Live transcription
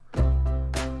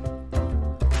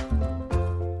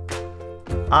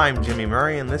I'm Jimmy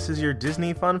Murray, and this is your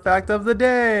Disney Fun Fact of the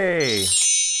Day.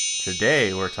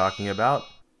 Today we're talking about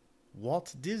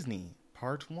Walt Disney,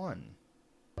 Part 1.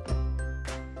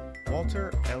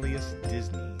 Walter Elias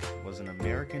Disney was an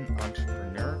American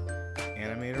entrepreneur,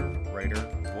 animator, writer,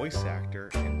 voice actor,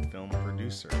 and film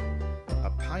producer. A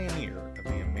pioneer of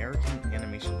the American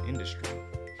animation industry,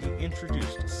 he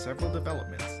introduced several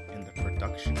developments in the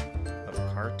production of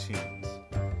cartoons.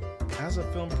 As a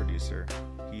film producer,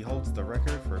 he holds the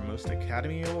record for most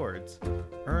Academy Awards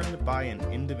earned by an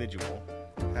individual,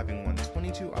 having won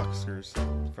 22 Oscars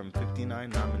from 59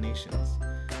 nominations.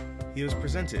 He was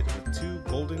presented with 2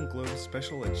 Golden Globe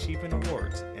Special Achievement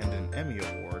Awards and an Emmy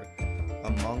Award,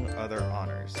 among other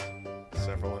honors.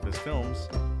 Several of his films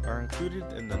are included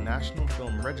in the National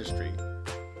Film Registry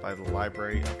by the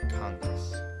Library of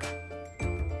Congress.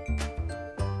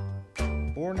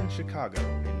 Born in Chicago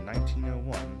in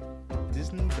 1901,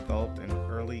 Disney developed an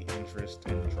early interest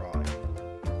in drawing.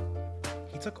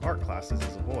 He took art classes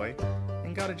as a boy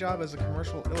and got a job as a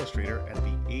commercial illustrator at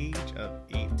the age of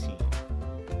 18.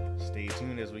 Stay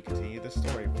tuned as we continue the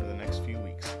story for the next few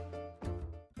weeks.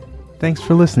 Thanks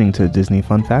for listening to Disney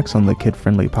Fun Facts on the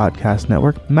kid-friendly podcast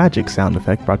network. Magic sound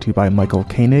effect brought to you by Michael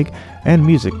Koenig and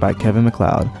music by Kevin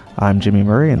MacLeod. I'm Jimmy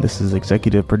Murray, and this is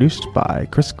executive produced by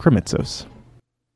Chris Kremitzos.